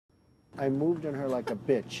I moved on her like a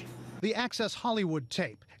bitch. The Access Hollywood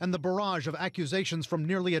tape and the barrage of accusations from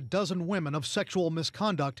nearly a dozen women of sexual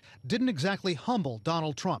misconduct didn't exactly humble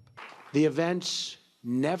Donald Trump. The events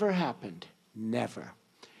never happened. Never.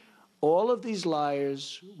 All of these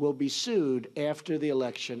liars will be sued after the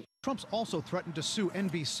election. Trump's also threatened to sue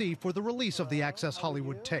NBC for the release of the Access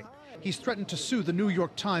Hollywood tape. He's threatened to sue the New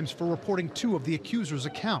York Times for reporting 2 of the accuser's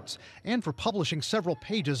accounts and for publishing several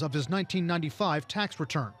pages of his 1995 tax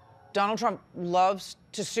return. Donald Trump loves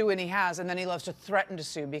to sue, and he has, and then he loves to threaten to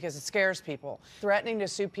sue because it scares people. Threatening to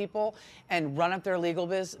sue people and run up their legal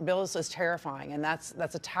bills is terrifying, and that's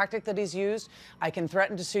a tactic that he's used. I can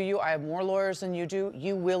threaten to sue you. I have more lawyers than you do.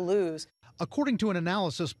 You will lose. According to an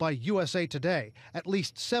analysis by USA Today, at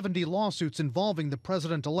least 70 lawsuits involving the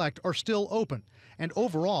president-elect are still open, and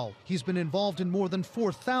overall, he's been involved in more than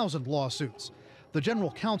 4,000 lawsuits. The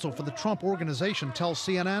general counsel for the Trump Organization tells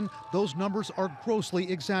CNN those numbers are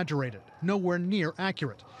grossly exaggerated, nowhere near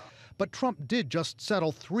accurate. But Trump did just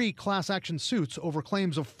settle 3 class action suits over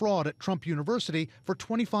claims of fraud at Trump University for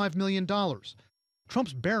 $25 million.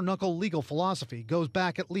 Trump's bare-knuckle legal philosophy goes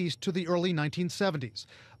back at least to the early 1970s.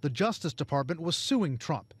 The Justice Department was suing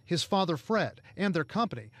Trump, his father Fred, and their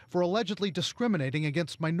company for allegedly discriminating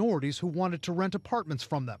against minorities who wanted to rent apartments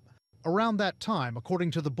from them. Around that time, according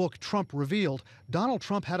to the book Trump Revealed, Donald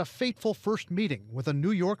Trump had a fateful first meeting with a New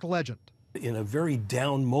York legend. In a very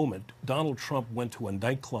down moment, Donald Trump went to a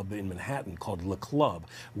nightclub in Manhattan called Le Club,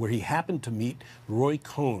 where he happened to meet Roy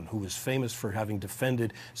Cohn, who was famous for having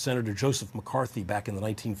defended Senator Joseph McCarthy back in the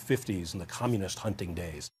 1950s in the communist hunting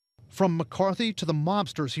days. From McCarthy to the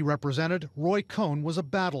mobsters he represented, Roy Cohn was a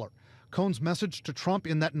battler. Cohn's message to Trump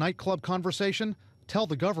in that nightclub conversation? Tell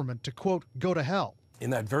the government to, quote, go to hell. In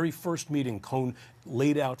that very first meeting, Cohn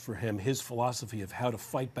laid out for him his philosophy of how to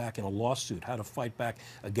fight back in a lawsuit, how to fight back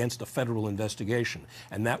against a federal investigation,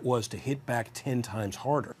 and that was to hit back 10 times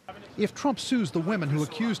harder. If Trump sues the women who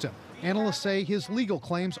accused him, analysts say his legal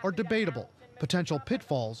claims are debatable, potential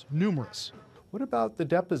pitfalls numerous. What about the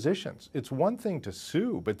depositions? It's one thing to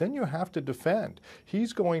sue, but then you have to defend.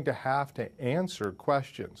 He's going to have to answer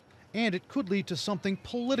questions. And it could lead to something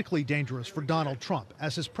politically dangerous for Donald Trump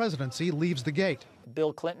as his presidency leaves the gate.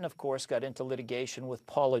 Bill Clinton, of course, got into litigation with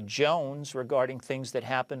Paula Jones regarding things that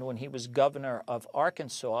happened when he was governor of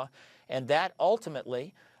Arkansas. And that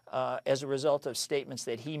ultimately, as a result of statements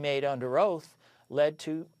that he made under oath, led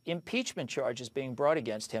to impeachment charges being brought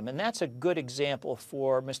against him. And that's a good example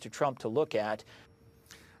for Mr. Trump to look at.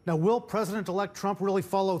 Now, will President-elect Trump really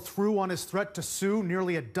follow through on his threat to sue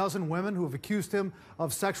nearly a dozen women who have accused him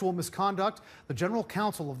of sexual misconduct? The general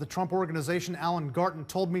counsel of the Trump Organization, Alan Garten,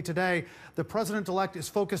 told me today the president-elect is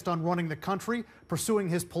focused on running the country, pursuing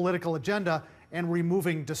his political agenda, and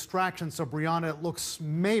removing distractions. So, Brianna, it looks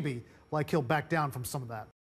maybe like he'll back down from some of that.